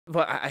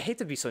Well, I hate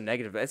to be so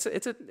negative, but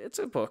it's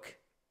a book.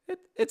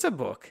 It's a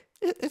book.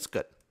 It's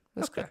good.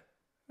 It's Okay. good.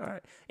 All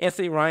right.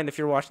 Anthony Ryan, if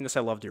you're watching this, I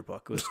loved your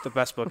book. It was the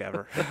best book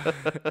ever.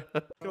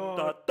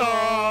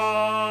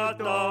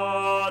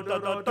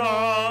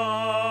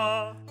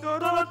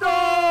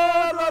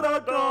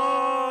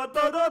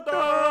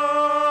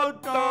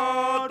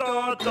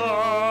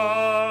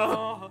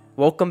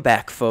 Welcome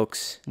back,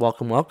 folks.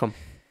 Welcome.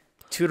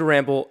 To the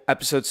Ramble,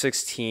 episode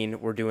 16.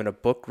 We're doing a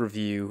book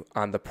review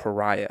on the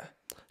Pariah.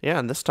 Yeah,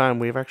 and this time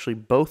we've actually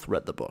both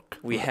read the book.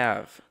 We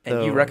have.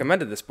 And you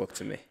recommended this book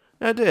to me.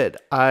 I did.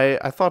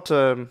 I thought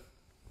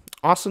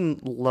Austin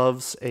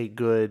loves a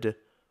good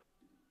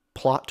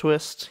plot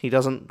twist. He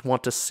doesn't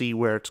want to see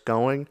where it's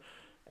going.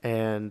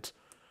 And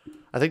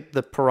I think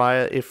the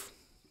Pariah, if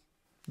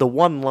the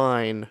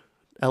one-line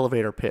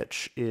elevator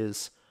pitch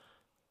is,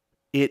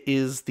 it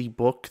is the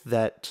book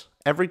that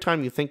every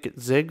time you think it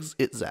zigs,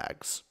 it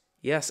zags.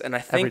 Yes, and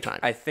Every time.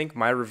 I think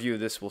my review of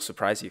this will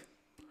surprise you.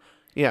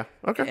 Yeah,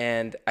 okay.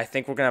 And I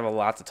think we're going to have a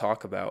lot to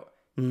talk about.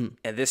 And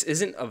this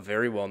isn't a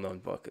very well-known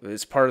book.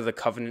 It's part of the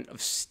Covenant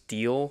of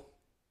Steel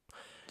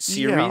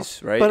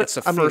series, right? but It's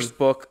the first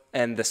book,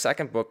 and the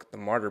second book, The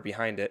Martyr,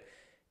 behind it,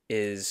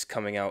 is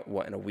coming out,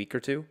 in a week or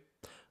two?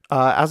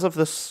 As of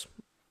this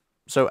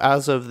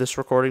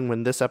recording,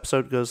 when this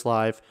episode goes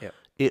live,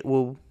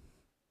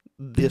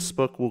 this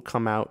book will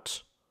come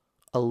out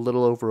a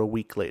little over a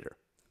week later.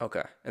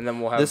 Okay, and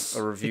then we'll have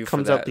a review for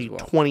that. It comes out the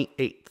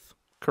 28th.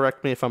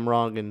 Correct me if I'm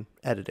wrong in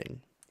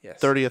editing. Yes.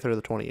 30th or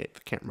the 28th. I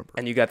can't remember.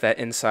 And you got that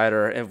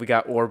insider, and we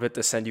got Orbit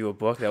to send you a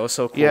book. That was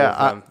so cool.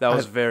 Yeah, that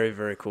was very,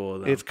 very cool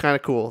of them. It's kind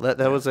of cool. That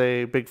was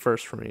a big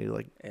first for me,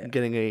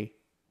 getting a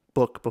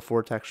book before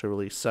it's actually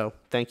released. So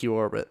thank you,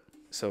 Orbit.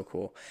 So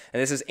cool. And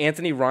this is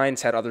Anthony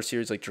Ryan's had other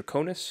series like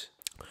Draconis.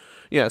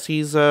 Yes,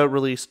 he's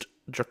released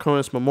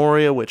Draconis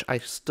Memoria, which I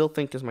still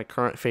think is my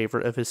current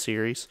favorite of his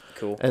series.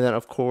 Cool. And then,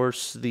 of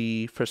course,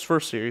 his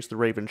first series, The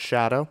Raven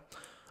Shadow.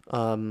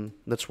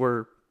 That's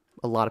where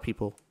a lot of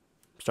people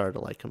started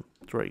to like him.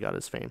 That's where he got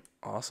his fame.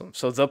 Awesome.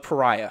 So The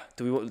Pariah.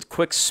 Do we want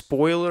quick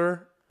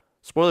spoiler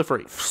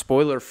free?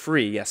 Spoiler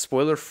free. Yeah,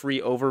 spoiler free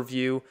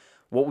overview.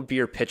 What would be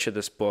your pitch of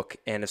this book,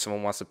 and if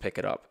someone wants to pick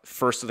it up?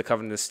 First of the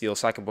Covenant of Steel,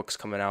 second book's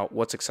coming out.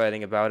 What's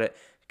exciting about it?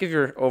 Give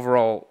your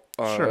overall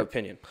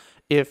opinion.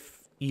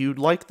 If you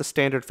like the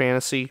standard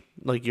fantasy,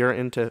 like you're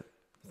into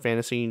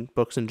fantasy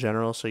books in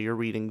general, so you're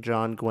reading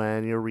John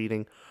Gwen, you're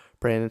reading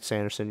Brandon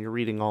Sanderson, you're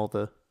reading all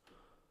the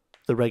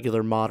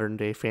regular modern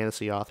day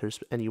fantasy authors,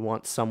 and you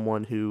want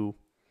someone you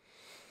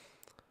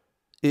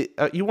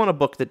want a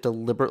book that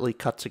deliberately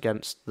cuts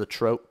against the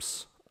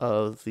tropes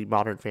of the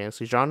modern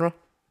fantasy genre,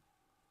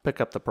 pick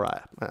up The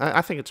Pariah.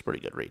 I think it's a pretty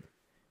good read.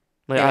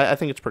 I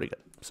think it's pretty good.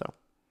 So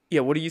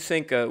yeah, what do you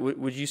think?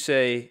 Would you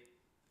say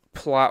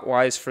plot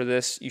wise for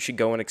this, you should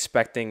go in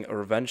expecting a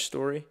revenge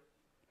story?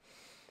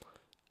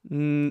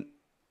 No.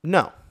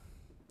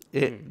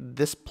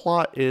 This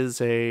plot is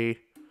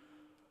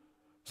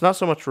it's not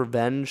so much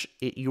revenge.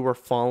 You are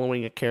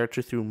following a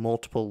character through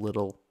multiple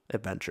little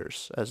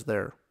adventures as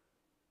they're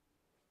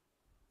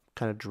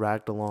kind of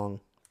dragged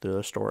along through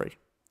the story.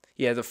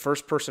 Yeah, the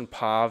first person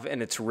Pav,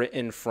 and it's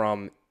written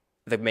from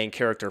the main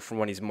character from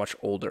when he's much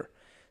older.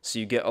 So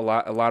you get a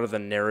lot of the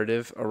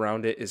narrative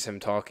around it is him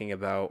talking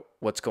about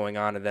what's going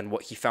on, and then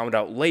what he found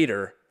out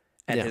later,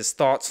 and his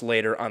thoughts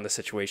later on the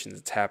situation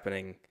that's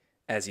happening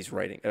as he's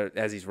writing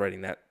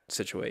that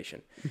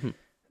situation. Mm-hmm.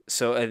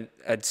 So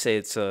I'd say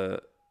it's a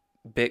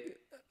bit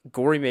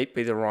gory, may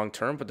be the wrong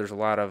term, but there's a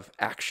lot of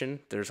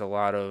action. There's a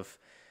lot of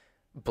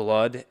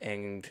blood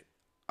and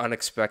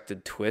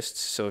unexpected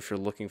twists. So if you're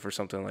looking for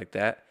something like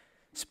that,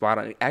 spot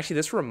on. Actually,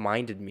 this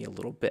reminded me a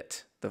little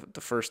bit.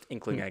 The first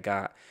inkling I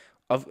got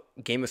of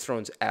Game of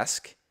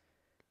Thrones-esque.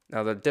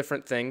 Now, they're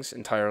different things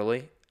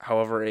entirely.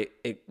 However,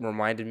 it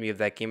reminded me of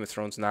that Game of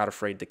Thrones not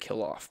afraid to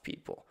kill off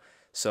people.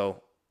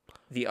 So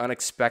the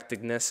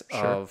unexpectedness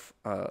of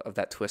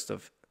that twist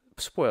of,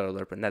 spoiler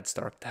alert, but Ned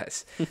Stark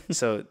dies.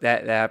 So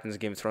that happens in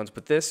Game of Thrones.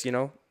 But this,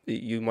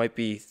 you might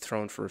be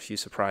thrown for a few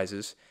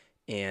surprises.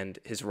 And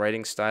his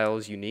writing style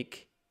is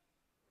unique.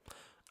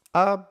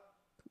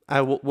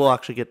 We'll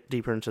actually get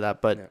deeper into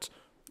that. But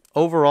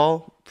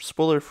overall,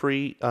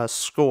 spoiler-free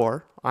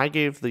score, I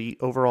gave the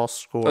overall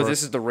score. Oh,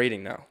 this is the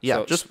rating now. Yeah,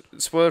 so just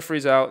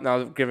spoiler-free's out.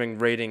 Now giving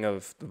rating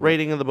of the book.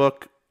 Rating of the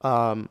book,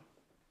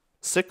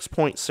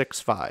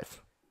 6.65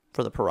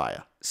 for the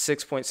Pariah.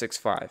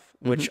 6.65,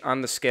 which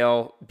on the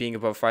scale being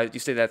above 5, you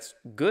say that's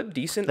good,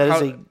 decent?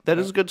 That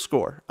is a good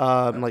score.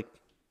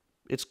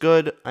 It's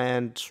good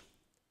and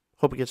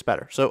hope it gets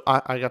better. So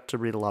I got to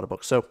read a lot of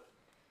books. So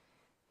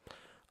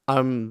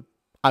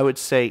I would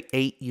say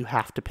 8 you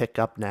have to pick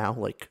up now.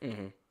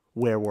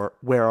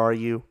 Where are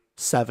you?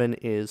 7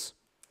 it's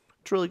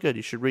really good.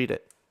 You should read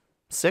it.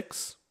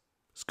 6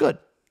 is good.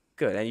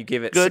 Good, and you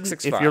give it good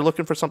 6.65. If you're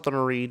looking for something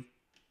to read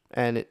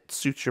and it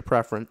suits your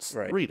preference,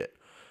 right. Read it.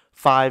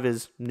 5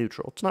 is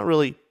neutral. It's not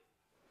good.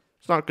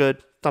 It's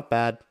not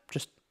bad.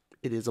 Just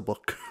it is a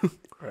book.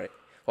 Right.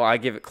 Well, I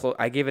gave it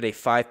a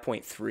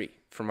 5.3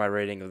 for my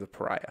rating of the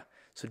Pariah.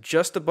 So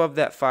just above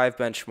that 5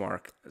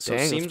 benchmark. So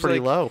Dang, it seems that's pretty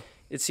like low.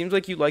 it seems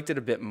like you liked it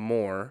a bit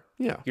more.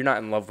 Yeah. You're not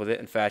in love with it,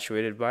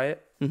 infatuated by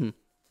it. Mm-hmm.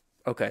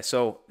 Okay,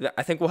 so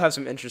I think we'll have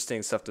some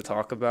interesting stuff to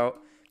talk about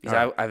because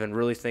All right. I've been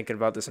really thinking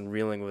about this and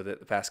reeling with it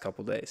the past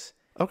couple days,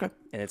 Okay.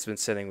 and it's been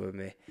sitting with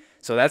me.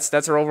 So that's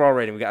our overall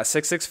rating. We got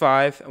a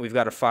 6.65 and we've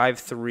got a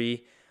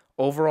 5.3.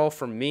 Overall,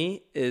 for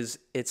me,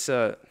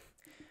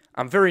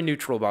 I'm very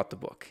neutral about the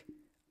book.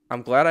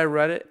 I'm glad I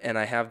read it and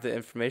I have the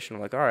information.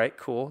 I'm like, all right,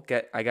 cool.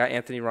 I got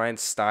Anthony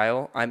Ryan's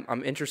style.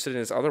 I'm interested in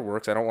his other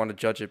works. I don't want to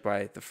judge it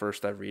by the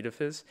first I read of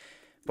his.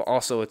 But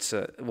also,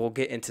 we'll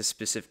get into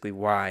specifically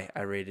why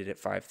I rated it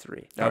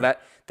 5.3. Now, Right.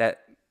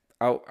 that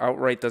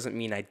outright doesn't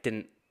mean I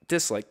didn't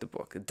dislike the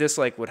book. A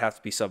dislike would have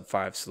to be sub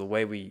 5. So the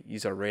way we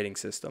use our rating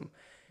system,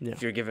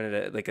 if you're giving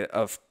it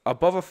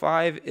above a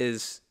 5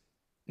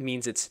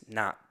 means it's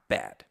not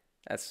bad.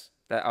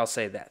 I'll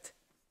say that.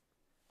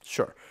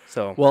 Sure.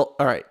 So Well,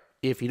 all right.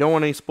 If you don't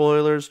want any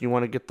spoilers, you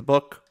want to get the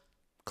book,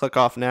 click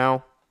off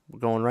now. We're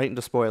going right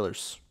into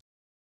spoilers.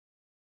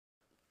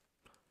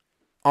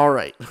 All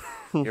right.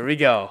 here we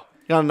go.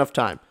 Got enough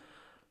time.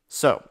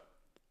 So,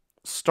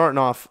 starting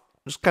off,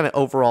 just kind of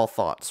overall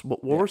thoughts.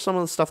 What were some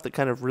of the stuff that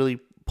kind of really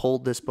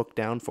pulled this book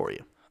down for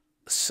you?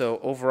 So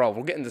overall,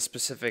 we'll get into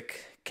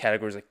specific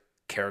categories like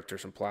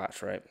characters and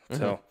plots, right? Mm-hmm.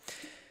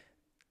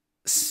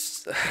 So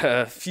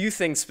a few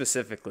things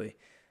specifically,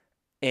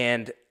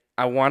 and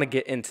I want to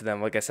get into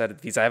them. Like I said,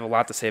 because I have a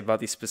lot to say about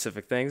these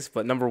specific things,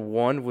 but number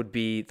one would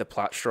be the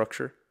plot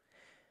structure.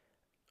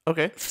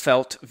 Okay.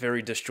 Felt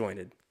very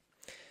disjointed.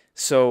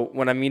 So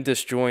when I mean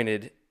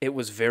disjointed, it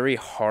was very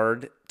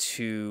hard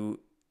to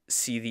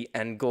see the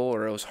end goal,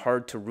 or it was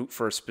hard to root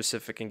for a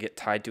specific and get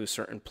tied to a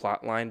certain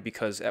plot line,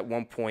 because at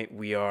one point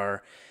we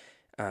are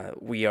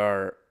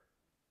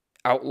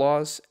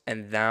outlaws,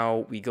 and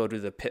now we go to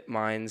the pit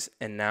mines,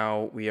 and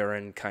now we are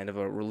in kind of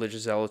a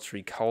religious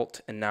zealotry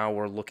cult, and now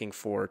we're looking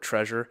for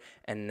treasure,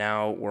 and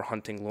now we're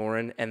hunting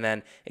Lauren. And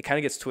then it kind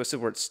of gets twisted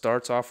where it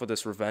starts off with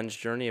this revenge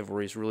journey of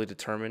where he's really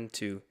determined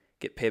to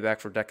get payback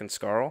for Deck and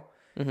Scarl.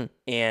 Mm-hmm.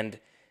 And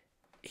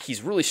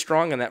he's really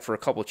strong in that for a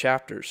couple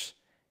chapters.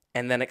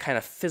 And then it kind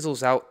of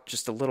fizzles out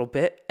just a little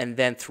bit. And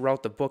then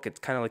throughout the book, it's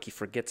kind of like he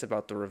forgets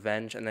about the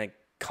revenge, and then it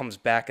comes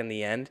back in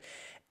the end.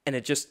 And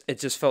it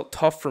just felt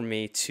tough for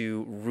me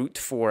to root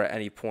for at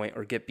any point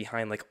or get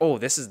behind, like, oh,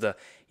 this is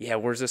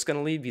where's this going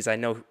to lead? Because I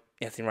know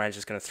Anthony Ryan's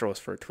just going to throw us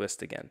for a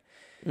twist again.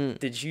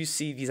 Did you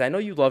see, because I know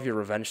you love your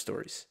revenge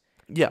stories.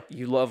 Yeah.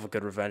 You love a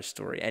good revenge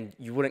story, and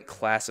you wouldn't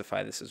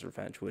classify this as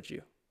revenge, would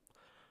you?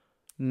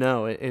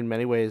 No, in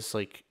many ways,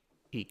 like,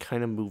 he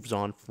kind of moves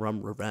on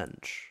from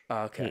revenge.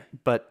 Okay.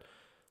 But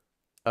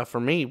for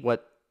me,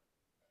 what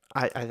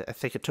I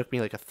think it took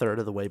me like a third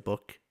of the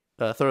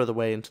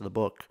way into the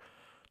book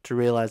to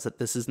realize that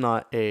this is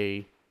not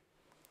a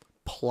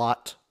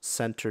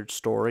plot-centered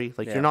story.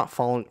 Like, you're not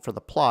following it for the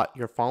plot,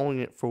 you're following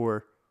it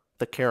for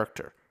the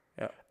character.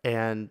 Yeah.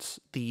 And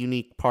the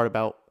unique part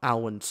about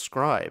Alwyn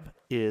Scribe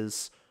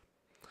is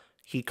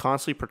he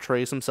constantly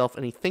portrays himself,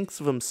 and he thinks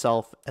of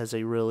himself as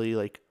a really,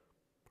 like,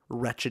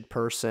 wretched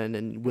person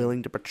and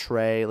willing to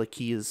betray. Like,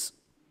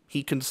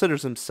 he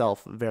considers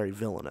himself very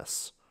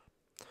villainous.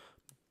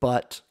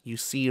 But you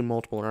see in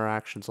multiple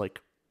interactions,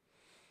 like,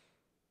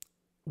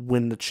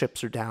 when the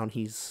chips are down,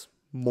 he's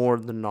more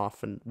than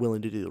often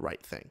willing to do the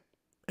right thing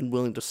and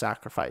willing to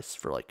sacrifice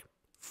for, like,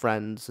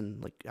 friends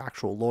and, like,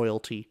 actual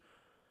loyalty.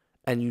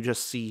 And you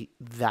just see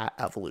that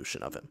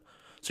evolution of him.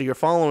 So you're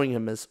following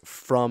him as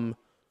from,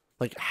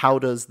 like, how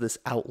does this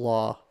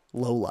outlaw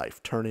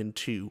lowlife turn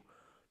into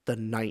the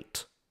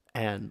knight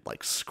and,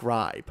 like,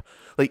 scribe?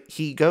 Like,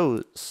 he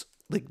goes,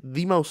 like,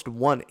 the most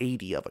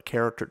 180 of a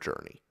character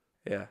journey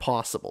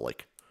possible.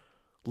 Like,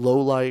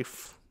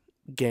 lowlife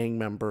gang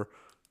member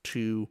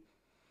to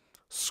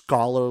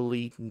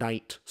scholarly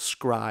knight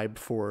scribe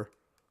for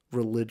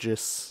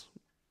religious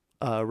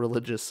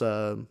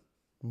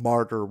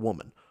martyr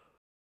woman.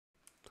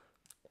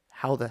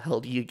 How the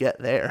hell do you get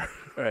there?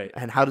 Right.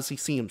 And how does he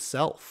see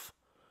himself?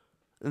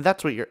 And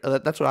that's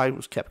what I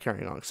was kept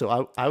carrying on.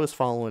 So I was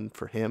following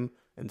for him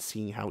and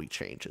seeing how he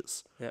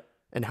changes. Yeah.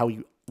 And how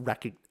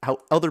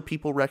other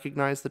people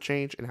recognize the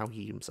change, and how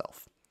he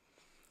himself.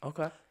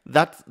 Okay.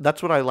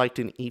 That's what I liked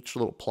in each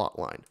little plot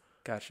line.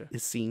 Gotcha.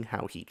 Is seeing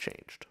how he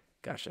changed.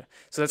 Gotcha.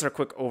 So that's our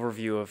quick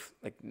overview of,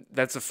 like,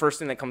 that's the first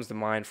thing that comes to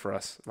mind for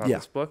us about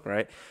this book,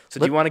 right?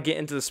 So do you want to get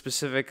into the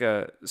specific,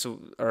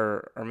 so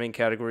our main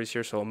categories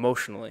here? So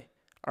emotionally,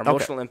 our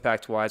emotional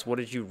impact wise, what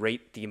did you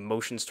rate the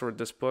emotions toward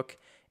this book,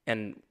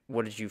 and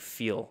what did you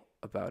feel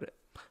about it?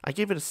 I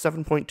gave it a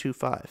 7.25.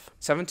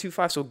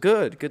 7.25, so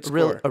good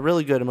score. A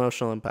really good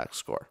emotional impact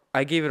score.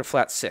 I gave it a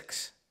flat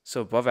 6,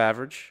 so above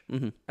average.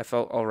 Mm-hmm. I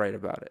felt all right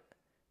about it.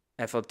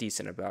 I felt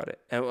decent about it.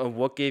 And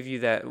what gave you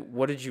that?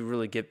 What did you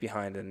really get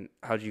behind, and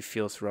how did you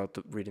feel throughout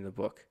reading the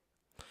book?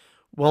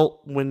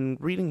 Well, when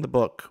reading the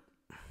book,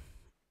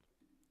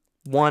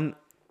 one,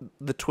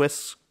 the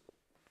twists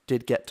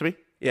did get to me.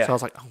 Yeah. So I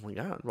was like, oh my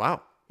God,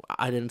 wow.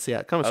 I didn't see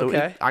that coming.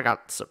 Okay. So I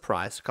got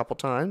surprised a couple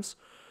times.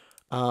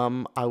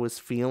 I was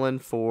feeling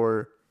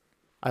for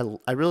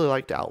I really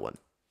liked Alwyn.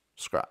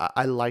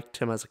 I liked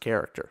him as a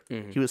character.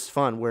 He was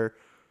fun, where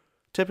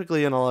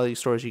typically in a lot of these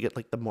stories you get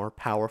like the more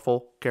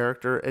powerful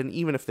character, and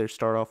even if they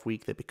start off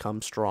weak, they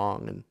become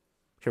strong and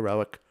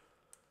heroic.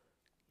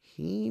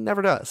 He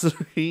never does.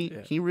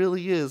 He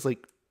really is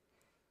like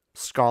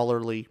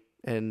scholarly,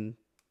 and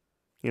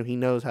he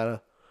knows how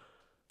to.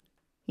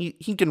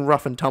 He can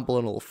rough and tumble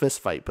in a little fist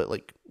fight, but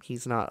like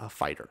he's not a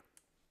fighter.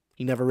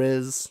 He never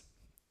is.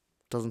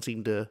 Doesn't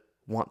seem to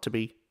want to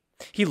be.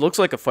 He looks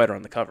like a fighter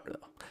on the cover,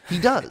 though. He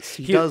does.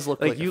 He does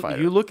look like a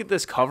fighter. You look at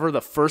this cover,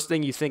 the first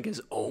thing you think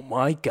is, "Oh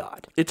my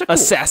god, It's a cool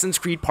Assassin's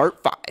Creed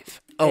Part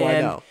 5." Oh, and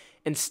I know.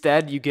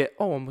 Instead, you get,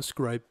 "Oh, I'm a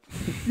scribe."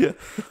 Yeah,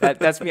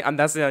 That's me.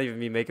 That's not even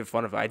me making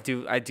fun of it.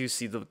 I do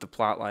see the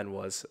plot line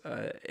was,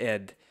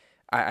 and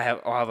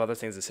I'll have other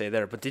things to say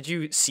there. But did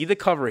you see the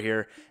cover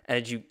here?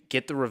 And did you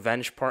get the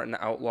revenge part in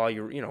the outlaw?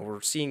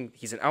 We're seeing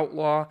he's an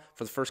outlaw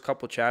for the first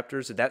couple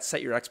chapters. Did that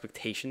set your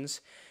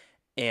expectations?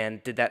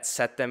 And did that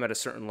set them at a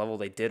certain level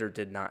they did or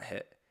did not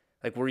hit?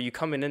 Like, were you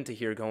coming into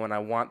here going, "I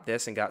want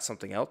this," and got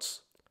something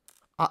else?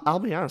 I'll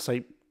be honest.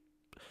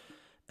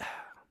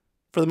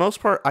 For the most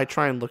part, I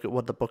try and look at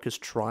what the book is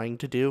trying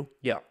to do.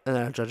 Yeah. And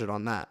then I judge it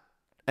on that.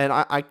 And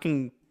I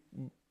can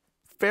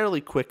fairly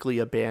quickly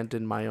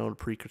abandon my own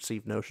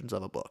preconceived notions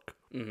of a book.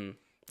 Mm-hmm.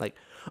 Like,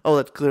 oh,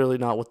 that's clearly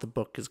not what the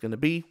book is going to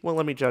be. Well,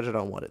 let me judge it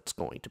on what it's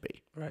going to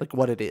be. Right. Like,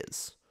 what it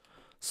is.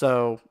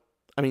 So,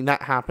 I mean,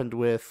 that happened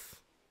with...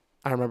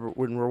 I remember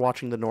when we were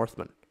watching The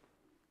Northman.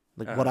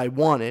 Like, what I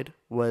wanted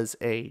was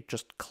a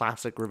just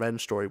classic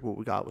revenge story. What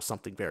we got was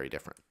something very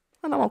different.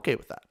 And I'm okay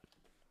with that.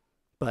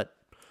 But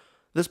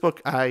this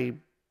book, I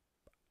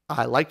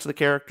liked the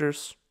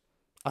characters.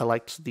 I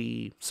liked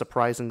the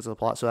surprisings of the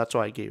plot. So that's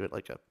why I gave it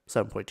like a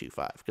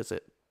 7.25, because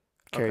it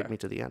carried me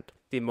to the end.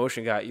 The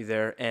emotion got you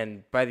there.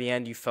 And by the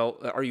end,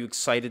 are you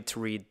excited to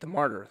read The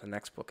Martyr, the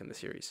next book in the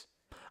series?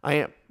 I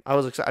am. I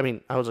was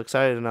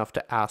excited enough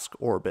to ask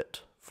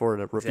Orbit for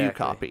a review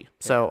copy.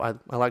 So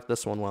I like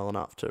this one well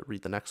enough to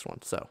read the next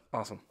one. So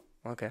awesome.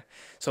 Okay.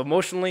 So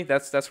emotionally,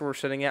 that's where we're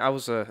sitting at.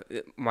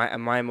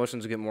 My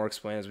emotions will get more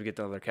explained as we get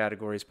to other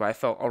categories, but I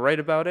felt all right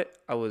about it.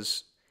 I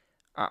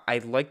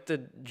liked the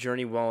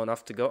journey well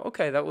enough to go,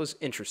 okay, that was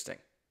interesting.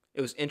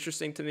 It was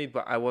interesting to me,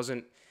 but I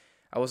wasn't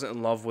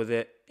in love with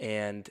it,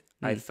 and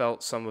I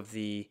felt some of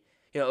the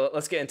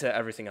let's get into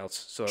everything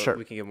else so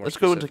we can get more. Let's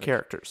specific. go into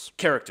characters.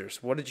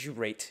 Characters. What did you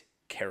rate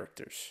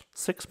characters?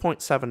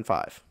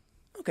 6.75.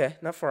 Okay,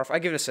 not far off. I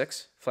give it a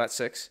 6, flat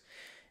 6.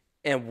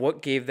 And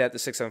what gave that the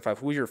 6.75?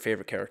 Who was your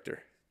favorite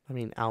character? I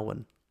mean,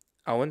 Alwyn.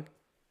 Alwyn?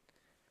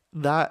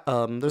 That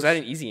Was that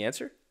an easy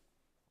answer?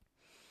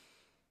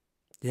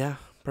 Yeah,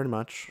 pretty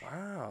much.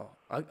 Wow.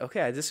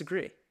 Okay, I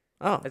disagree.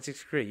 Oh, I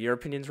disagree. Your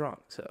opinion's wrong.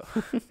 So,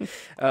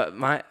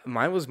 mine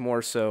was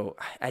more so.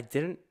 I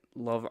didn't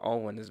love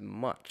Alwyn as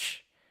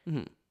much,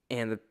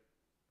 and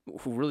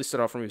who really stood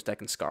out for me was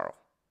Declan Scarl.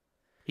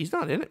 he's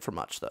not in it for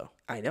much though.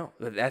 I know.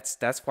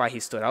 That's why he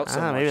stood out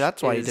so much. Maybe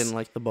that's why you didn't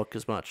like the book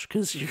as much,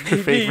 because your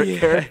favorite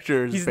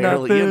character is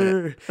barely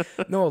in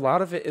it. No, a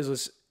lot of it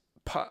was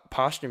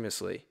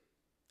posthumously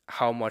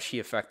how much he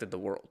affected the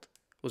world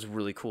was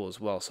really cool as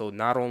well. So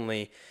not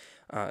only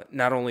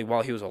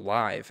while he was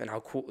alive and how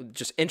cool,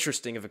 just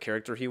interesting of a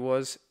character he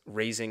was,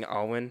 raising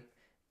Alwyn,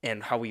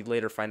 and how we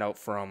later find out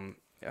from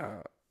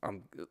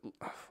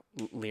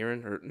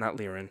Laureen,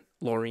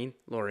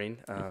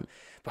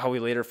 but how we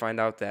later find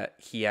out that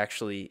he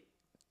actually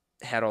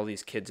had all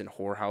these kids in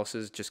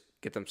whorehouses, just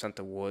get them sent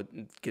to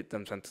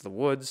the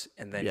woods,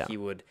 and then he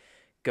would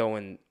go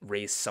and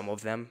raise some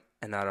of them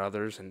and not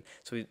others, and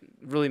so he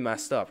really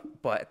messed up.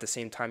 But at the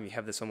same time, you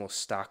have this almost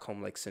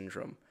Stockholm-like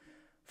syndrome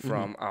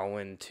from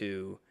Alwyn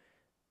to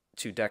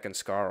Declan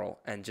Scarl,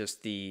 and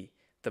just the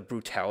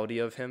brutality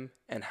of him,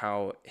 and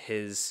how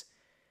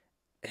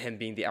him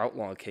being the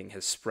outlaw king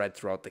has spread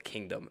throughout the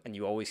kingdom, and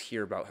you always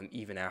hear about him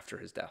even after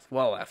his death,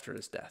 well after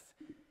his death.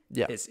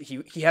 Yeah,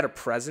 he had a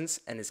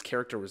presence, and his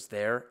character was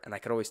there, and I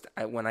could always,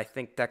 when I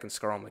think Declan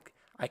Scarl, I'm like,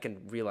 I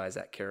can realize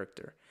that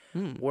character.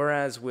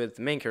 Whereas with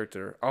the main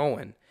character,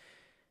 Alwyn,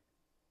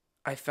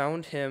 I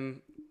found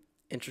him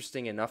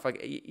interesting enough. Like,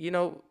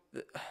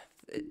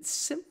 it's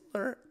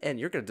similar, and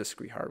you're going to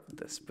disagree hard with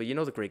this, but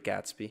The Great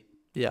Gatsby?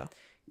 Yeah.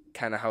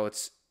 Kind of how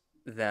it's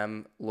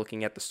them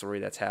looking at the story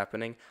that's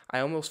happening. I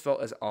almost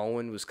felt as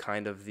Alwyn was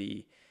kind of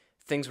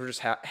things were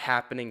just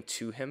happening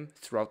to him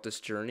throughout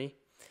this journey.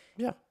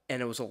 Yeah.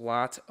 And it was a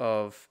lot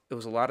of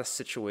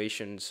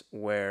situations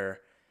where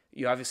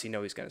you obviously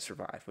know he's going to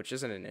survive, which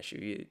isn't an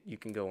issue. You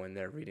can go in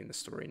there reading the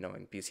story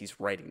knowing, because he's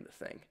writing the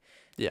thing.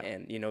 Yeah.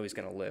 And he's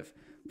going to live.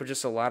 But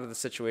just a lot of the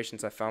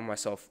situations I found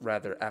myself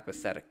rather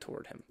apathetic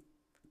toward him.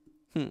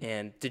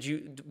 And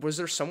was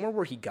there somewhere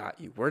where he got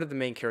you? Where did the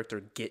main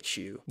character get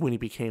you? When he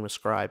became a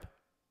scribe.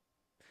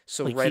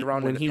 So right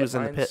around when in the he pit was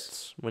in the mines?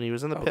 pits. When he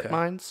was in the pit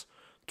mines,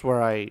 to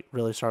where I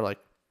really started like,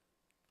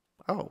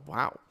 oh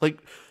wow, like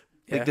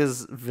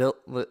this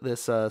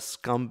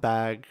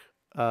scumbag,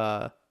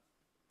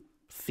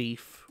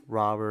 thief,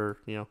 robber,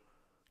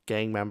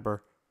 gang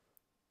member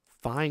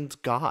finds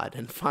God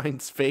and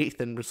finds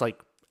faith, and was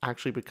like,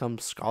 actually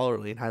becomes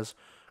scholarly and has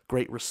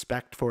great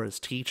respect for his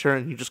teacher,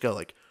 and you just go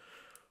like,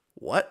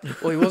 what?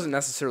 Well, he wasn't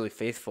necessarily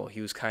faithful.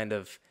 He was kind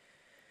of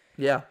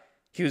Yeah.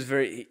 he was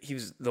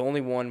the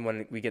only one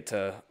when we get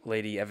to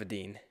Lady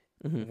Evadine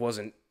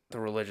wasn't the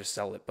religious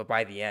zealot, but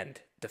by the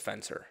end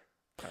defends her.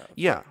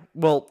 Yeah.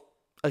 Well,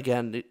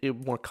 again,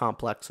 it more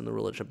complex in the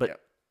religion, but Yeah.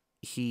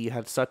 he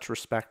had such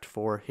respect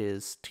for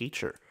his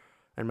teacher,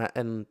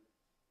 and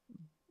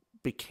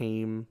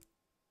became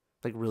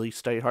like really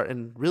studied hard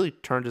and really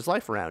turned his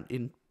life around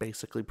in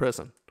basically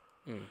prison.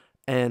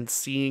 And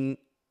seeing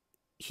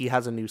he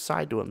has a new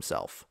side to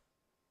himself,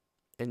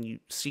 and you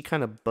see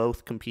kind of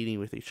both competing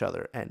with each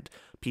other, and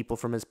people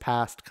from his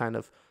past kind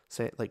of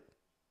say like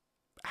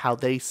how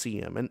they see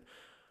him. And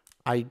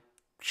I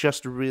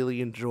just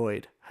really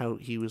enjoyed how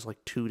he was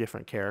like two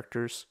different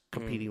characters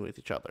competing with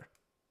each other.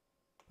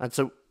 And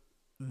so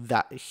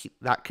that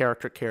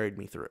character carried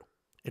me through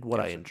in what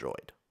I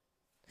enjoyed.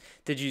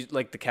 Did you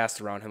like the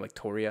cast around him, like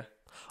Toria?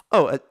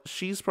 Oh,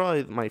 she's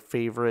probably my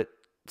favorite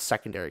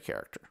secondary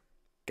character.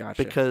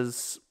 Gotcha.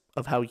 Because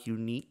of how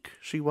unique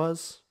she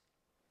was.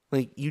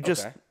 Like, you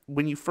just,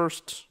 when you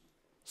first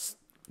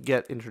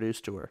get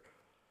introduced to her,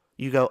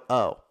 you go,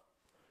 oh,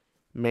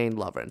 main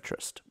love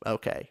interest.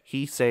 Okay,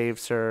 he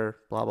saves her,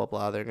 blah, blah,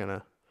 blah. They're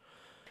gonna,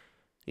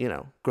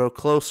 grow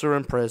closer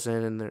in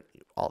prison and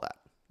all that.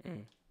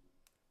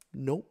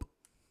 Nope.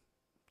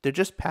 They're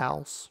just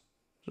pals.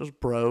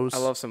 Just bros. I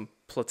love some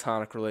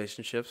platonic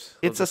relationships.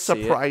 It's a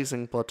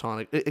surprising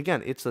platonic.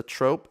 Again, it's a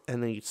trope,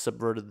 and then you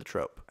subverted the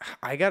trope.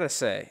 I gotta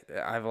say,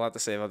 I have a lot to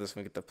say about this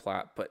when we get the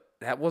plot, but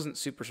that wasn't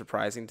super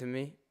surprising to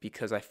me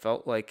because I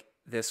felt like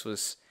this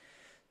was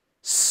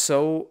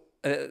so...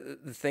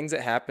 the things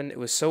that happened, it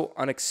was so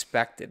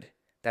unexpected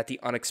that the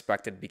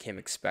unexpected became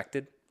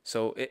expected.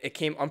 So it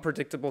came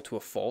unpredictable to a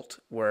fault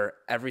where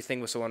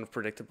everything was so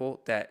unpredictable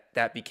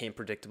that became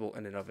predictable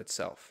in and of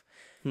itself.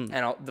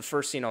 And the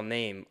first scene I'll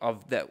name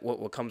of that,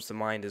 what comes to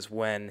mind is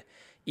when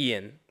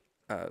Ian,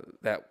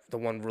 the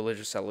one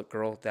religious zealot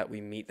girl that we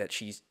meet, that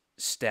she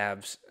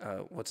stabs,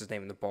 what's his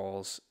name in the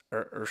balls,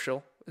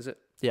 Urshel, is it?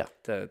 Yeah.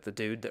 The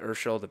dude, the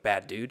Urshel, the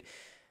bad dude.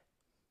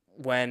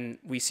 When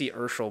we see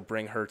Urshel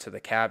bring her to the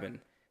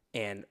cabin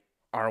and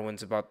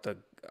Alwyn's about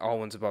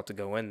to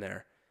go in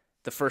there,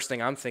 the first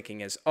thing I'm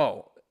thinking is,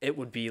 oh, it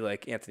would be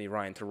like Anthony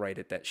Ryan to write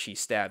it that she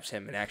stabs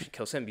him and actually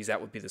kills him, because that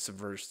would be the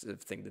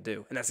subversive thing to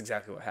do. And that's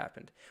exactly what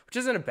happened, which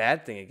isn't a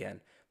bad thing again,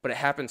 but it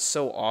happens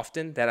so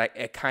often that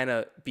it kind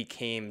of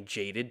became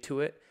jaded to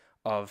it,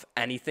 of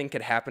anything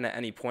could happen at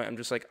any point. I'm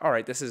just like, all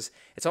right, it's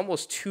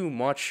almost too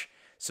much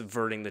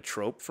subverting the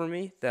trope for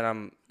me that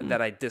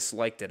I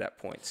disliked it at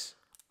points.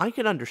 I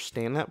can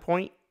understand that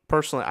point.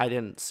 Personally, I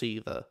didn't see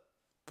the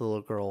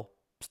little girl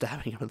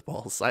stabbing him in the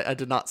balls. I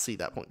did not see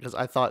that point because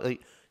I thought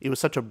it was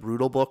such a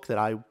brutal book that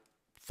I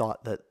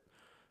thought that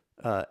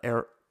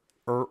Urshel,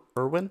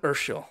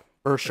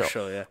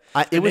 yeah.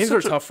 It was names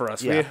are tough for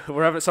us. Yeah.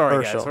 We're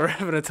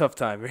having a tough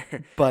time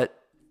here. But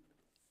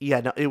yeah,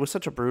 no, it was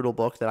such a brutal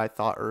book that I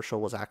thought Urshel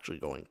was actually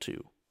going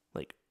to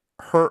like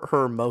hurt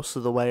her most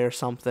of the way or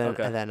something,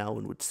 and then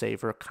Owen would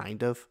save her,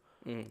 kind of,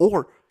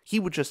 or he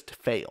would just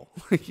fail.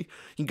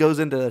 He goes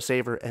into the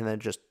save her and then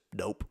just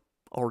nope,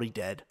 already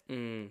dead.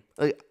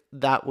 Like,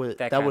 that would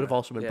have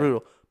also been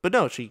brutal. But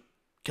no, she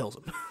kills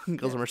him,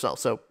 kills him herself.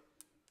 So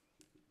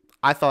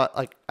I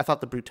thought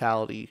the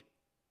brutality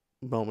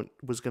moment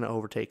was going to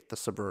overtake the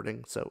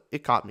subverting, so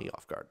it caught me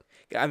off guard.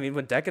 I mean,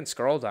 when Deck and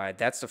Scarl died,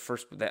 that's the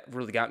first that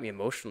really got me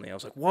emotionally. I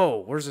was like,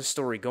 whoa, where's this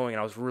story going?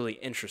 And I was really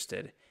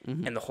interested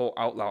in the whole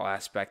outlaw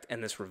aspect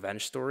and this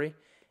revenge story.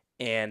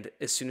 And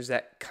as soon as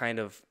that kind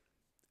of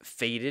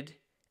faded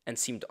and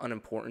seemed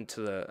unimportant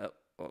to the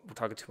we're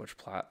talking too much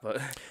plot, but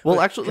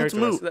actually let's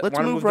move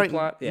right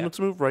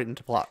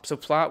into plot. So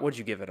plot, what'd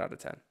you give it out of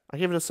 10? I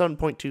give it a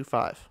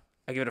 7.25.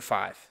 I give it a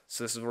 5.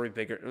 So this is where we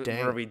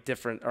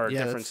different. Our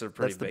differences are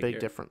pretty big. That's the big here.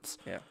 difference.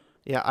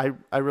 Yeah.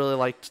 I really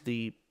liked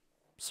the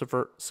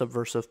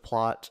subversive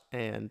plot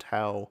and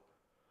how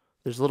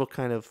there's little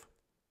kind of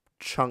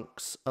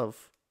chunks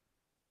of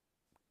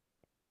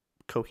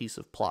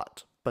cohesive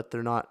plot, but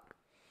they're not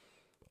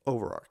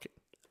overarching.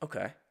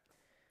 Okay.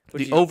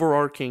 It's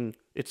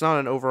not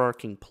an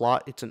overarching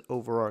plot, it's an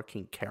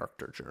overarching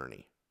character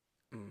journey.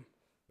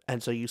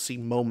 And so you see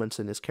moments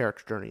in his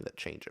character journey that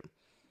change him.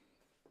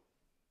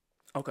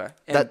 Okay.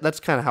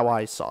 That's kind of how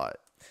I saw it.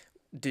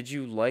 Did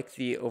you like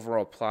the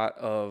overall plot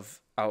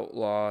of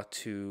outlaw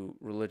to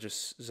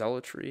religious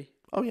zealotry?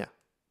 Oh, yeah.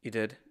 You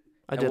did?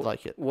 I did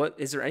like it. What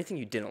is there anything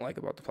you didn't like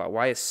about the plot?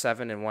 Why is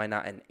 7 and why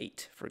not an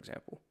 8, for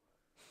example?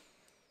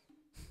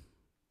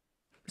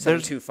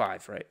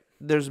 7.25, right?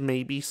 There's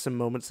maybe some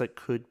moments that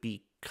could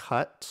be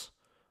cut,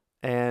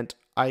 and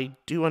I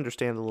do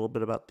understand a little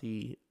bit about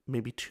the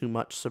maybe too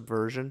much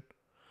subversion,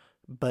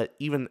 but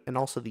and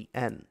also the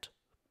end.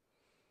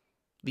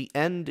 The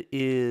end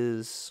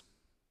is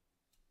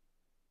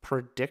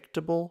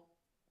predictable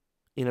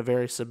in a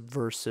very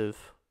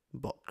subversive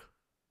book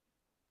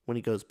when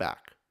he goes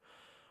back.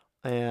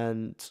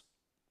 And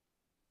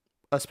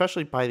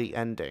especially by the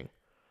ending,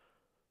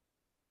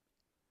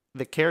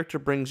 the character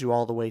brings you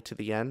all the way to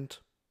the end,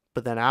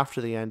 but then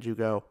after the end, you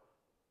go,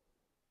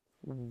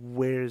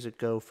 where does it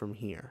go from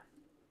here?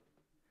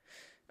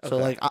 So,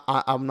 Okay. like,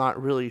 I'm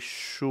not really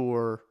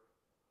sure.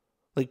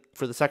 Like,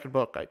 for the second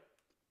book,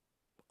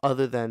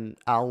 other than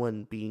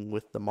Alwyn being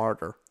with the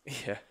martyr,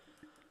 Yeah.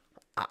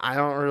 I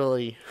don't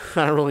really,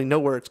 I don't really know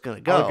where it's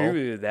gonna go. I'll agree with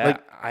you with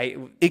that. Like,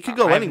 it could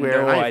go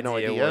anywhere, and I have no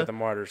idea where the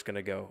martyr's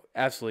gonna go.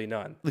 Absolutely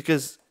none.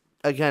 because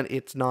again,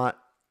 it's not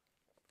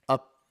a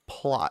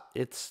plot;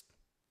 it's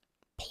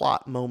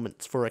plot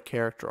moments for a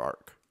character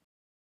arc.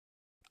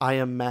 I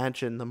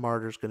imagine the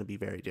martyr's going to be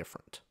very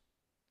different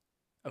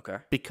Okay.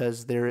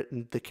 because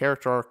the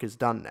character arc is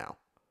done now,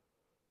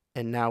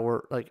 and now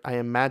we're like, I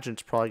imagine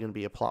it's probably going to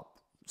be a plot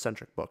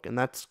centric book, and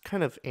that's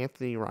kind of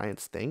Anthony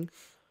Ryan's thing.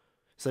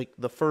 It's like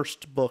the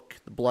first book,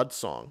 The Blood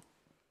Song,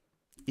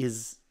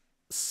 is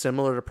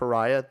similar to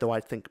Pariah, though I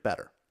think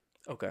better.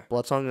 Okay.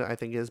 Blood Song, I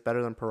think, is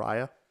better than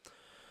Pariah.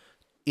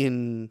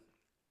 And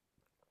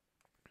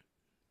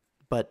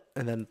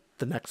then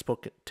the next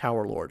book,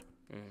 Tower Lord,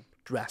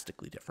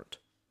 drastically different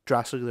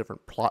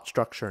plot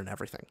structure and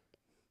everything.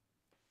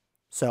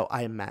 So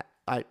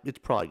it's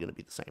probably going to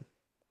be the same.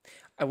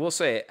 I will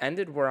say it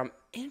ended where I'm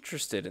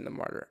interested in the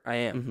martyr. I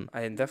am. Mm-hmm.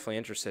 I am definitely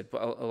interested.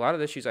 But a lot of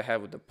the issues I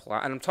had with the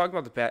plot, and I'm talking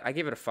about the bad. I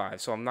gave it a 5,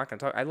 so I'm not going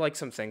to talk. I like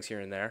some things here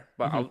and there,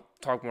 but I'll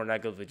talk more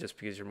negatively just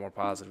because you're more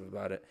positive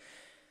about it.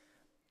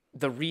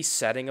 The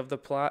resetting of the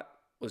plot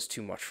was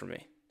too much for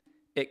me.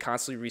 It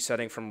constantly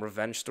resetting from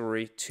revenge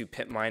story to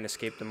pit mine,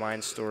 escape the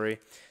mine story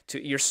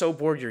to you're so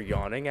bored you're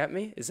yawning at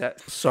me. Is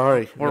that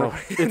sorry? No,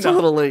 it's a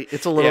little late.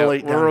 It's a little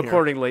late. We're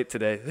recording late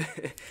today.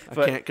 But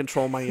I can't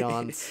control my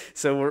yawns.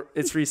 So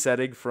it's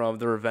resetting from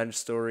the revenge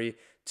story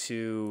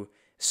to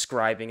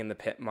scribing in the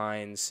pit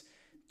mines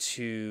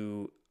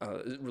to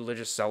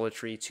religious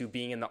zealotry to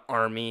being in the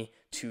army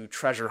to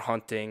treasure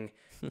hunting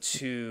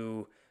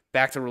to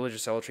back to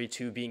religious zealotry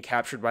to being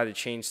captured by the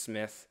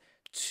chainsmith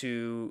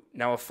to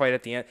now a fight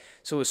at the end.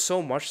 So it was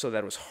so much so that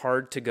it was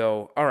hard to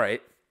go, all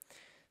right,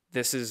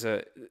 this is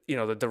the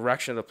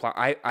direction of the plot.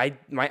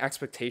 My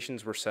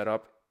expectations were set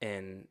up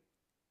in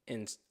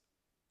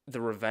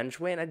the revenge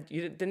way, and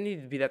you didn't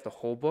need to be that the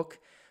whole book,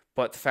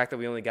 but the fact that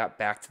we only got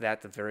back to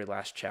that the very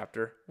last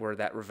chapter where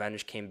that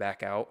revenge came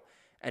back out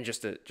and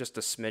just a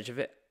smidge of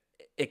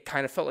it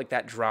kind of felt like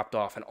that dropped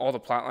off, and all the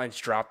plot lines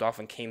dropped off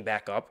and came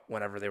back up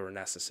whenever they were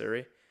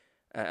necessary.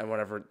 And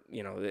whenever,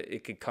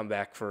 it could come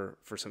back for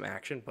some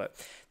action. But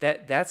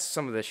that's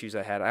some of the issues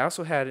I had. I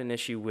also had an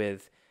issue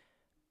with,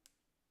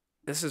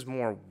 this is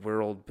more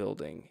world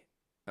building,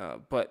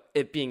 but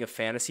it being a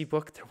fantasy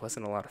book, there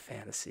wasn't a lot of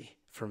fantasy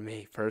for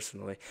me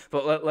personally.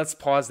 But let's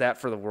pause that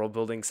for the world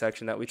building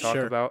section that we talked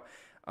about.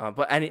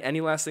 But any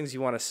last things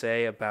you want to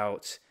say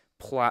about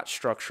plot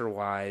structure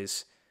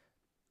wise?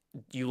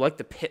 You like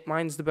the pit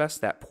mines the best,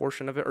 that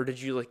portion of it, or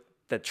did you like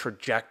the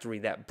trajectory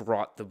that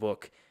brought the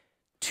book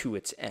to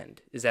its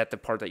end? Is that the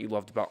part that you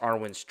loved about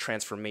Arwen's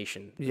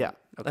transformation? Yeah.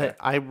 Okay.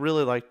 I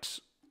really liked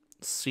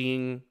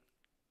seeing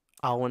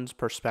Arwen's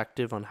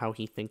perspective on how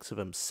he thinks of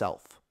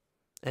himself.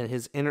 And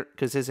his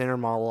inner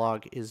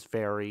monologue is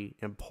very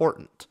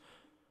important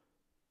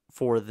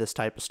for this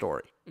type of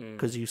story.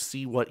 Because you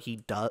see what he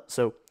does.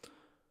 So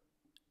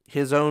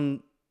his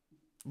own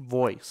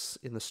voice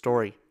in the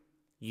story,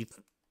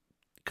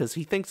 because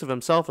he thinks of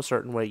himself a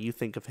certain way, you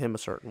think of him a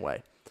certain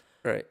way.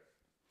 Right.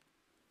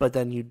 But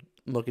then you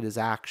look at his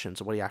actions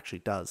and what he actually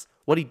does.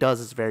 What he does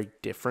is very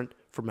different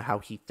from how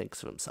he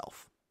thinks of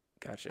himself.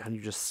 Gotcha. And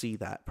you just see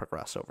that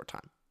progress over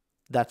time.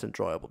 That's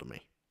enjoyable to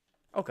me.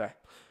 Okay.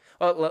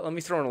 Well, let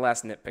me throw in a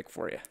last nitpick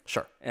for you.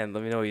 Sure. And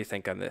let me know what you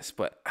think on this.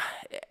 But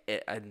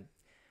I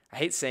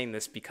hate saying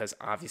this because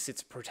obviously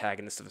it's a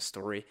protagonist of a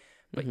story.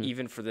 But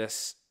even for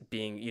this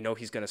being,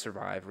 he's going to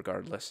survive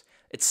regardless,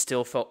 it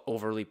still felt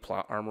overly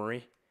plot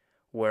armory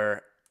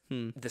where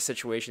the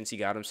situations he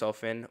got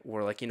himself in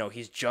were like,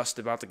 he's just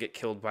about to get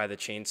killed by the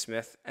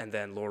chainsmith and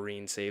then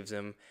Laureen saves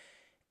him,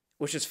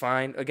 which is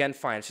fine. Again,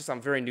 fine. It's just I'm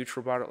very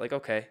neutral about it. Like,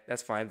 okay,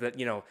 that's fine. But,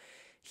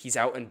 he's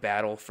out in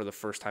battle for the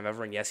first time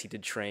ever. And yes, he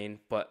did train.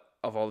 But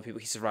of all the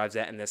people, he survives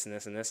that and this and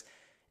this and this.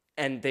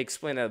 And they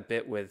explain it a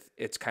bit with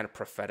it's kind of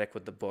prophetic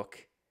with the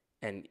book.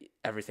 And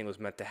everything was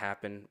meant to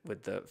happen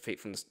with the fate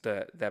from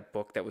that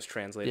book that was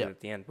translated at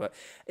the end. But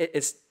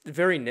it's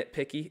very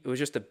nitpicky. It was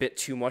just a bit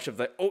too much of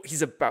like, oh,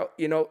 he's about,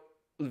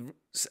 and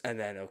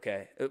then,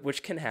 okay,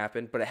 which can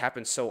happen. But it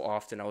happens so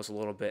often, I was a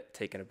little bit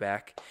taken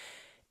aback.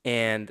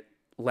 And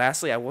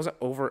lastly, I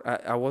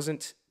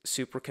wasn't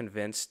super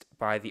convinced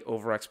by the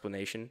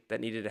over-explanation that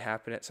needed to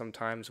happen at some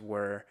times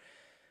where,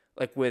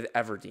 like with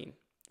Everdeen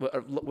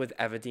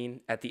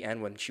at the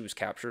end when she was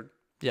captured.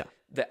 Yeah.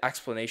 The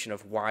explanation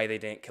of why they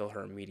didn't kill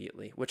her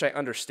immediately, which I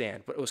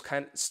understand, but it was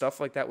kind of stuff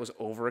like that was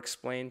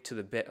over-explained to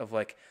the bit of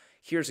like,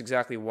 here's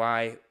exactly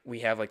why we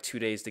have like 2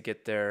 days to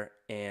get there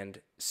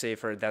and save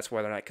her. That's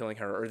why they're not killing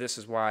her. Or this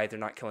is why they're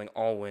not killing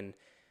Alwyn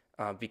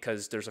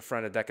because there's a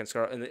friend of Deck and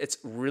Scar. And it's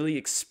really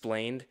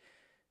explained,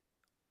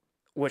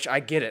 which I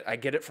get it. I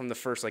get it from the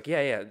first, like,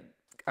 yeah,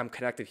 I'm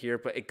connected here,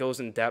 but it goes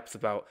in depth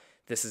about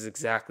this is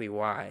exactly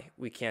why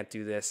we can't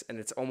do this. And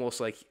it's almost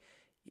like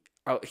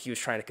he was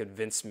trying to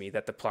convince me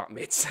that the plot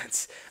made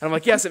sense. And I'm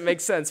like, yes, it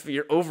makes sense, but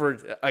you're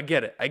over. I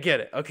get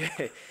it.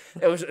 Okay.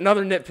 It was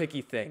another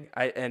nitpicky thing.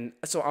 And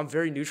so I'm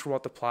very neutral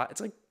about the plot.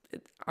 It's like,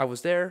 I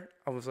was there.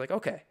 I was like,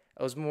 okay.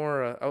 I was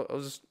more,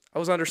 I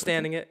was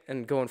understanding it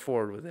and going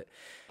forward with it.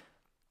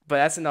 But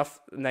that's enough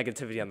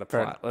negativity on the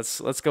plot.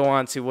 Let's go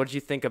on to, what did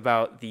you think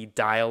about the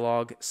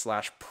dialogue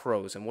 /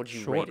 prose, and what did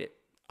you rate it?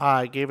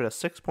 I gave it a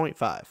 6.5.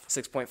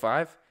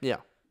 6.5? Yeah.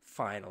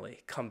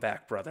 Finally, come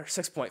back, brother.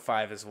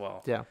 6.5 as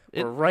well. Yeah.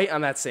 We're right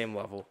on that same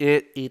level.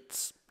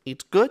 It's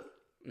good.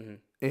 Mm-hmm.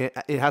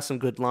 It has some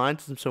good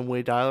lines and some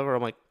witty dialogue where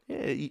I'm like,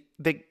 yeah,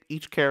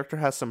 each character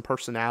has some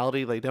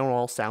personality. Like, they don't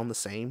all sound the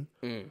same.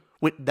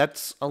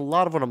 That's a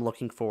lot of what I'm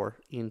looking for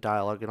in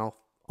dialogue, and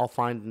I'll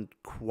find in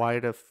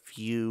quite a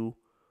few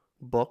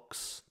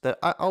books that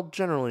I'll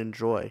generally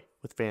enjoy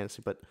with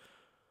fantasy, but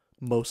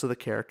most of the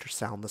characters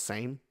sound the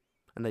same,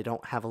 and they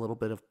don't have a little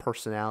bit of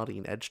personality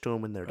and edge to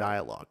them in their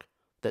dialogue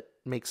that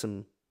makes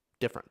them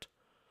different.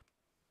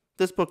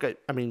 This book,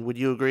 I mean, would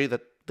you agree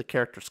that the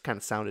characters kind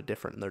of sounded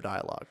different in their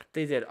dialogue?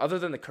 They did. Other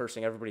than the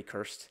cursing, everybody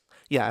cursed.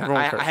 Yeah,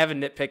 everyone cursed. I have a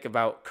nitpick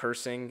about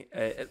cursing.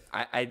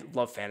 I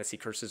love fantasy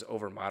curses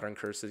over modern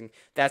cursing.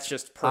 That's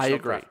just personal. I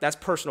agree. That's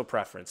personal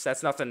preference.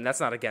 That's nothing. That's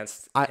not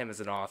against him as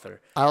an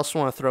author. I also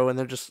want to throw in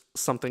there just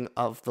something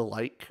of the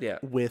like. Yeah.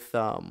 With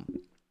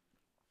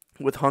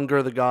Hunger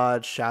of the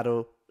Gods,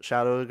 Shadow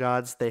of the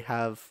Gods, they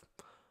have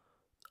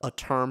a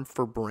term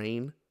for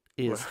brain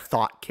is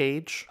thought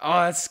cage.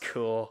 Oh, that's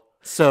cool.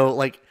 So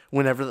like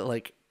whenever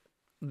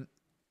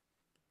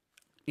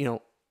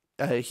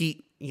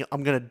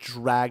I'm gonna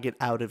drag it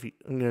out of you.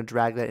 I'm gonna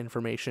drag that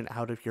information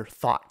out of your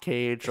thought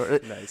cage. Or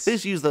nice. They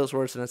just use those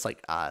words, and it's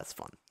like, it's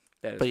fun.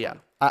 But fun. Yeah,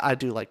 I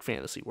do like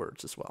fantasy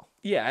words as well.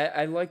 Yeah,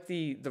 I like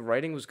the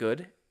writing was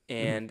good,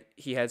 and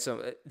he had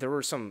there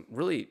were some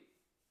really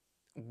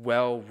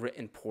well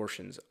written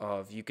portions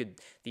of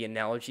the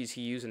analogies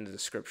he used in the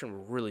description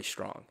were really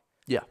strong.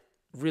 Yeah,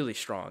 really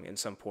strong in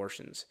some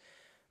portions.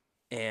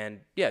 And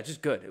yeah,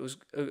 just good. It was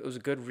a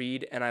good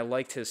read, and I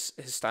liked his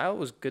style.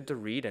 Was good to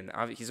read, and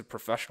he's a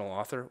professional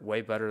author,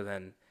 way better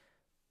than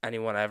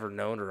anyone I've ever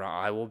known or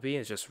I will be.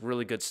 It's just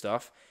really good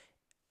stuff.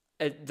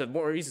 The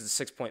more reason it's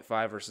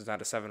 6.5 versus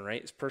not a 7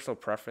 rate is personal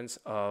preference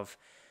of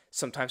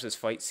sometimes his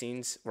fight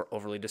scenes were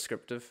overly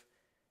descriptive.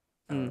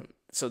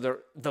 So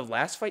the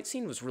last fight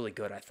scene was really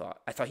good. I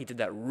thought he did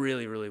that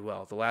really, really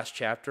well. The last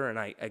chapter, and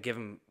I give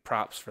him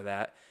props for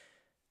that.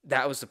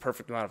 That was the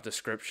perfect amount of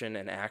description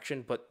and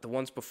action, but the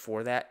ones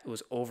before that, it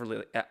was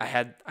overly. I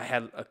had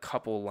a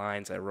couple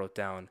lines I wrote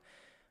down.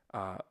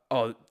 You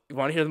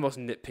want to hear the most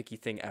nitpicky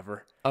thing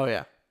ever? Oh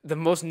yeah. The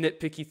most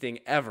nitpicky thing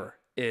ever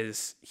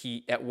is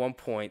at one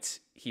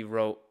point he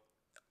wrote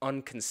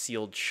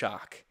unconcealed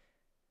shock.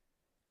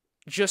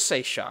 Just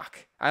say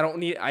shock.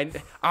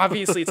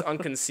 Obviously it's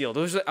unconcealed.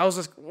 I was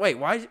just, wait,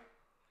 why?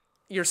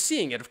 You're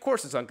seeing it. Of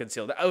course it's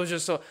unconcealed.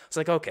 It's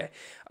like, okay.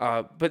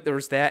 But there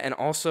was that, and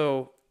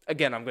also.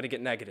 Again, I'm going to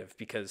get negative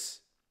because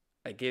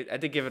I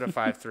did give it a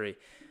 5.3,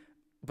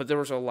 but there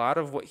was a lot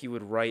of what he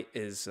would write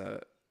is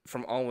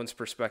from Alwyn's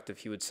perspective.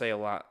 He would say a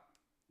lot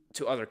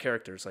to other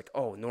characters like,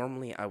 "Oh,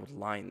 normally I would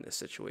lie in this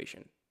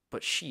situation,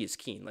 but she is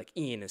keen, like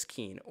Ian is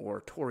keen,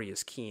 or Tori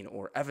is keen,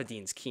 or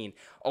Evadine's keen.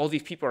 All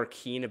these people are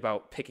keen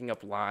about picking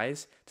up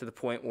lies to the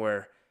point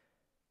where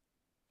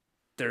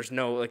there's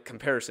no like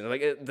comparison.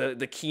 Like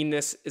the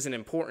keenness isn't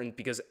important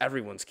because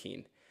everyone's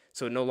keen."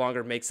 So it no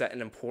longer makes that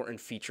an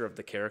important feature of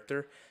the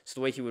character. So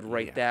the way he would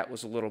write that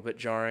was a little bit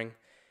jarring.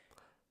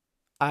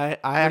 What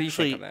do you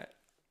think on that?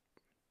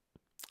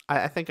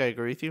 I think I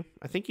agree with you.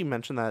 I think you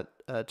mentioned that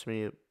to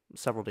me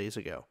several days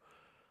ago.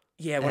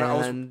 Yeah, when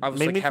I was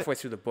like halfway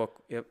through the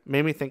book. Yep.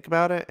 Made me think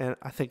about it, and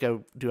I think I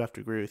do have to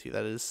agree with you.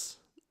 That is,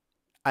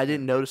 I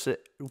didn't notice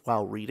it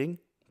while reading,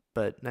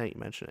 but now you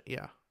mention it,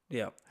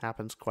 yeah,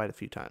 happens quite a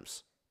few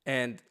times.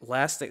 And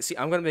last thing, see,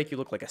 I'm going to make you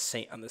look like a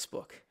saint on this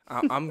book.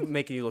 I'm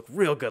making you look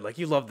real good, like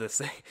you love this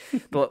thing.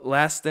 The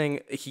last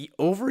thing, he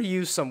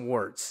overused some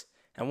words.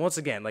 And once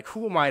again, like,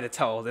 who am I to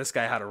tell this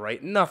guy how to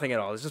write? Nothing at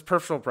all. It's just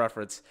personal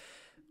preference.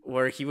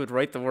 Where he would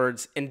write the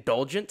words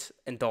indulge,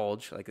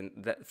 like in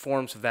that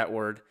forms of that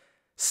word,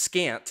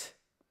 scant,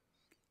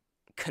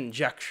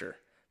 conjecture.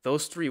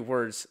 Those 3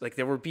 words, like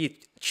there would be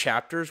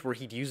chapters where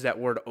he'd use that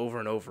word over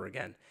and over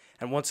again.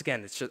 And once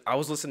again, it's just, I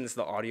was listening to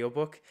the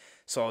audiobook,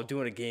 so I was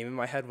doing a game in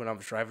my head when I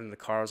was driving in the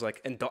car. I was like,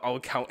 I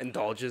would count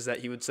indulges that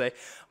he would say.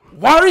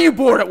 Why are you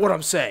bored at what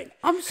I'm saying?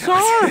 I'm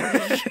sorry.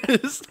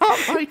 It's not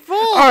my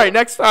fault. All right,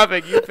 next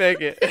topic. You pick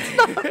it. It's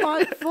not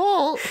my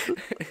fault.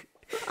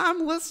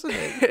 I'm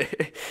listening.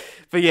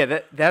 But yeah,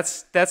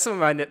 that's some of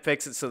my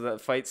nitpicks. So the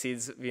fight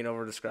scenes being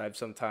over-described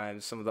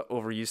sometimes, some of the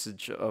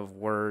overusage of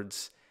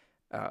words.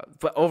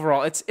 But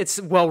overall,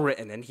 it's well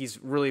written, and he's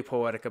really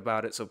poetic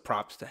about it, so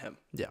props to him.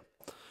 Yeah.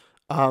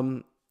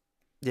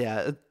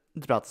 Yeah,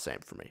 it's about the same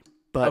for me.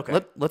 But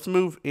okay. Let's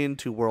move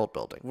into world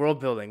building. World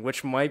building,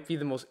 which might be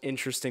the most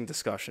interesting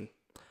discussion.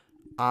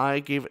 I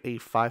gave it a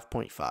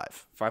 5.5.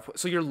 5.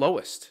 So your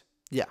lowest.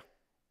 Yeah.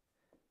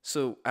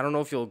 So I don't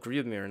know if you'll agree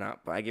with me or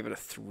not, but I give it a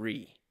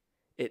 3.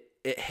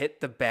 It hit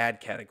the bad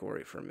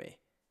category for me.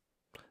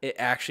 It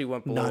actually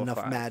went below Not a enough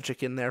 5.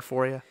 magic in there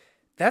for you.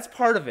 That's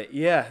part of it.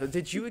 Yeah.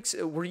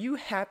 Were you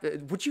happy?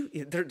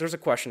 There's a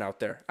question out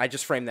there. I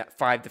just framed that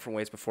 5 different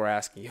ways before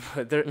asking you.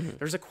 But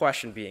there's a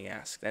question being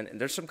asked, and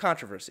there's some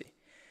controversy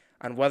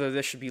on whether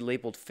this should be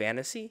labeled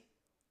fantasy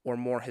or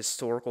more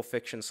historical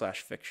fiction /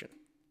 fiction.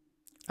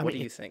 What do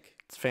you think?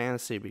 It's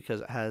fantasy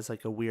because it has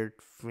like a weird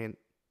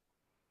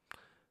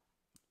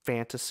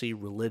fantasy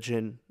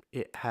religion.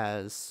 It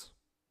has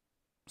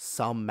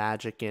some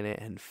magic in it,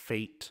 and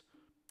fate.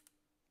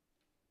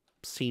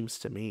 Seems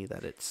to me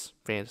that it's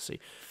fantasy.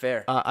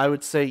 Fair. I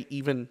would say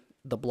even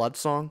the Blood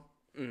Song,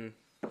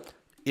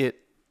 the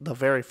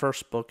very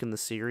first book in the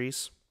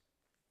series,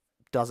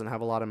 doesn't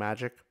have a lot of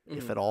magic,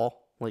 if at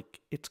all. Like,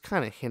 it's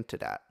kind of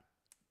hinted at,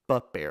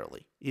 but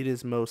barely. It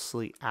is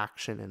mostly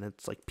action, and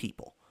it's like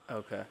people.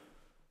 Okay.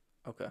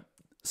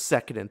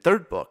 Second and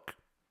third book,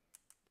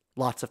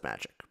 lots of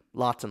magic.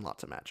 Lots and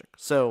lots of magic.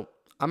 So,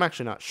 I'm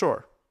actually not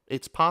sure.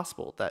 It's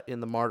possible that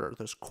in the Martyr,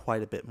 there's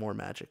quite a bit more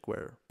magic,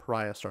 where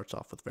Pariah starts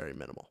off with very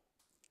minimal.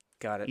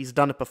 Got it. He's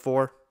done it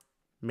before.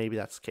 Maybe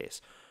that's the case.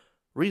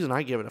 Reason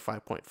I give it a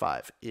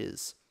 5.5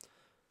 is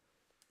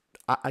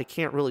I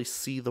can't really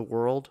see the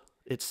world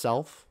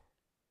itself.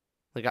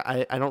 Like,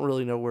 I don't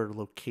really know where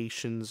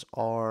locations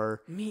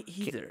are. Me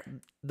either.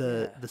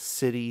 The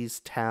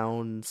cities,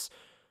 towns.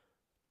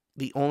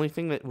 The only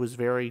thing that was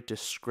very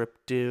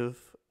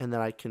descriptive and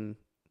that I can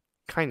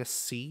kind of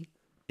see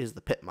is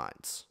the pit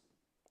mines.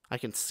 I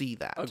can see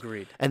that.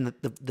 Agreed. And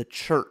the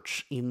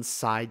church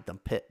inside the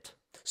pit.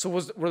 So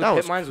were the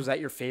pit mines, was that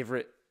your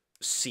favorite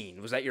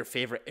scene? Was that your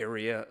favorite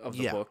area of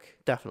the book?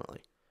 Definitely.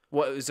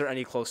 What, is there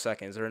any close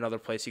second? Is there another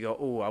place you go,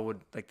 oh, I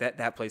would like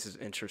that place is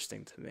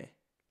interesting to me?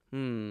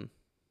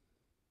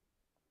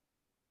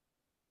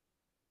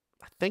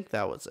 I think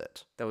that was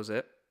it. That was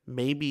it?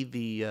 Maybe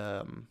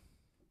the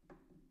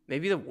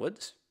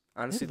woods.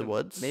 Honestly, the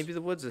woods. Maybe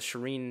the woods, the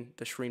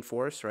Shireen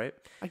Forest, right?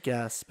 I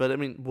guess, but I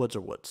mean, woods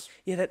are woods.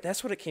 Yeah,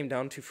 that's what it came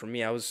down to for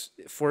me.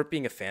 For it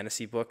being a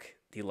fantasy book,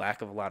 the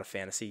lack of a lot of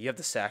fantasy. You have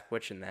the Sack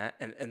Witch in that,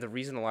 and the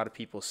reason a lot of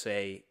people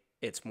say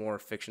it's more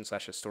fiction /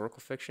 historical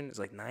fiction is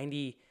like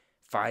 95%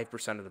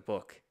 of the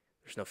book,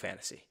 there's no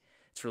fantasy.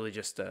 It's really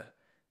just the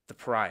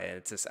Pariah.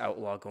 It's this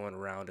outlaw going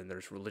around, and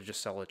there's religious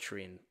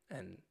zealotry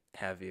and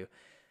have you.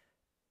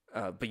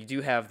 But you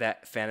do have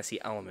that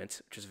fantasy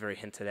element, which is very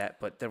hinted at,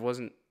 but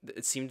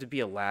it seemed to be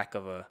a lack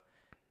of a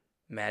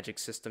magic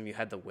system. You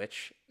had the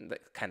witch,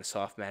 that kind of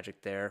soft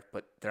magic there,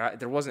 but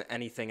there wasn't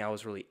anything I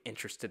was really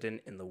interested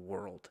in the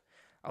world.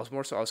 I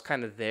was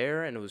kind of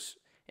there, and it was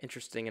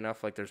interesting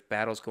enough. Like, there's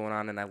battles going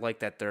on, and I like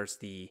that there's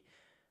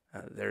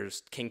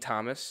there's King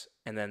Thomas,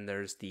 and then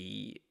there's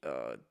can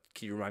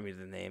you remind me of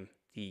the name?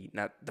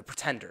 The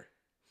Pretender.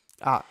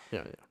 Yeah.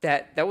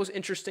 That was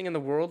interesting in the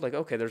world. Like,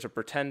 okay, there's a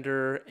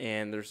pretender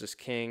and there's this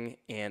king,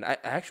 and I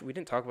actually, we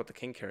didn't talk about the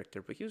king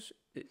character, but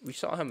we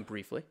saw him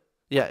briefly.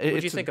 Yeah, what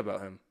did you think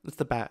about him? He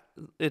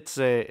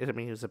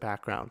was a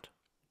background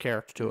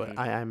character to it.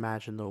 I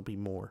imagine there'll be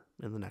more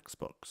in the next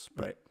books,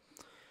 Right?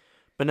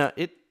 But no,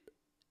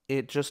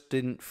 it just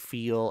didn't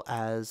feel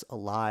as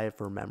alive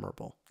or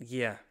memorable.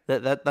 Yeah,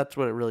 that's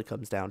what it really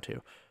comes down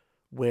to.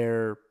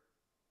 Where,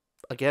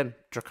 again,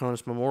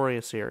 Draconis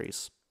Memoria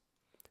series.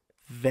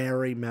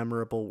 Very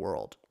memorable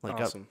world. Like,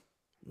 awesome.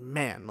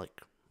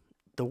 Like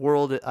the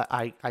world,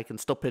 I can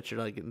still picture,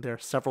 like, there are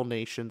several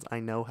nations. I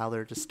know how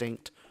they're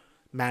distinct.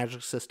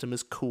 Magic system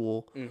is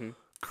cool.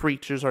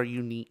 Creatures are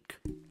unique.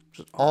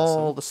 Just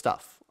all the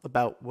stuff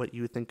about what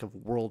you would think of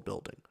world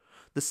building.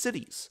 The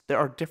cities, there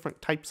are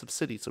different types of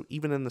cities. So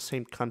even in the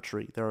same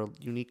country, there are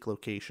unique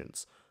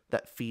locations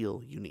that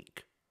feel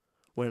unique.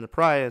 Where in the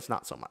Pariah, it's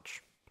not so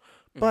much.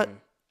 But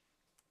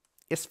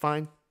it's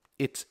fine.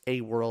 It's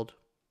a world.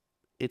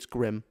 It's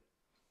grim.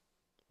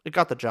 It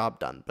got the job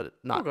done, but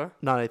not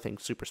anything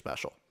super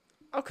special.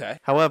 Okay.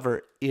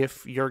 However,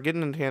 if you're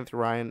getting into Anthony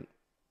Ryan,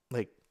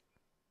 like,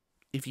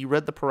 if you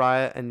read the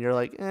Pariah and you're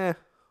like,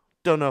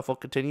 don't know if I'll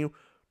continue,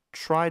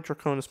 try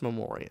Draconis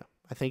Memoria.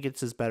 I think it's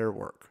his better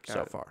work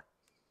so far.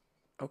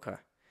 Okay.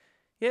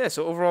 Yeah,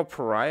 so overall,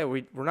 Pariah,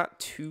 we're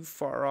not too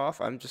far off.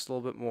 I'm just a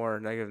little bit more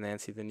negative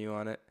Nancy than you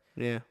on it.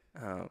 Yeah.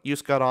 You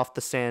just got off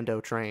the Sando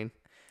train.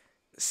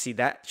 See,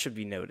 that should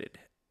be noted.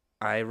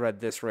 I read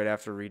this right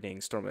after reading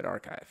Stormlight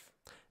Archive.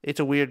 It's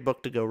a weird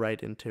book to go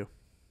right into.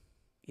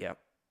 Yep,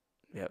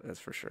 that's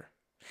for sure.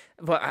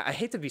 But I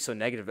hate to be so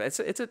negative. It's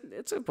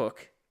a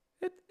book.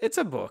 It's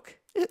a book.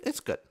 It's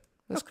good.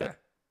 It's good.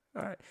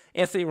 All right,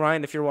 Anthony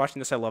Ryan, if you're watching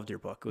this, I loved your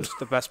book. It was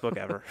the best book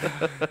ever.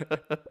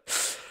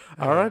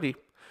 Alrighty.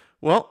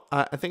 Well,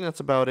 I think that's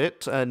about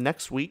it.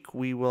 Next week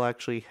we will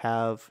actually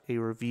have a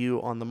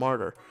review on The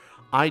Martyr.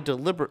 I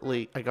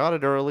got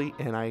it early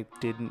and I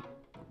didn't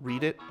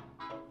read it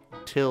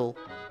till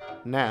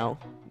now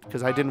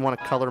because I didn't want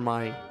to color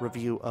my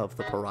review of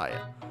the Pariah.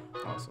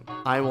 Awesome.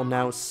 I will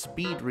now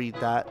speed read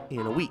that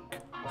in a week.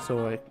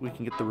 so we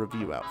can get the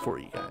review out for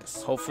you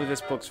guys. Hopefully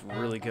this book's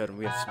really good and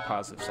we have some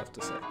positive stuff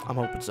to say. I'm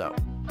hoping so.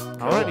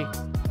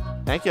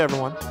 Alrighty. Thank you,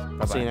 everyone.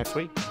 I'll see you next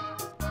week.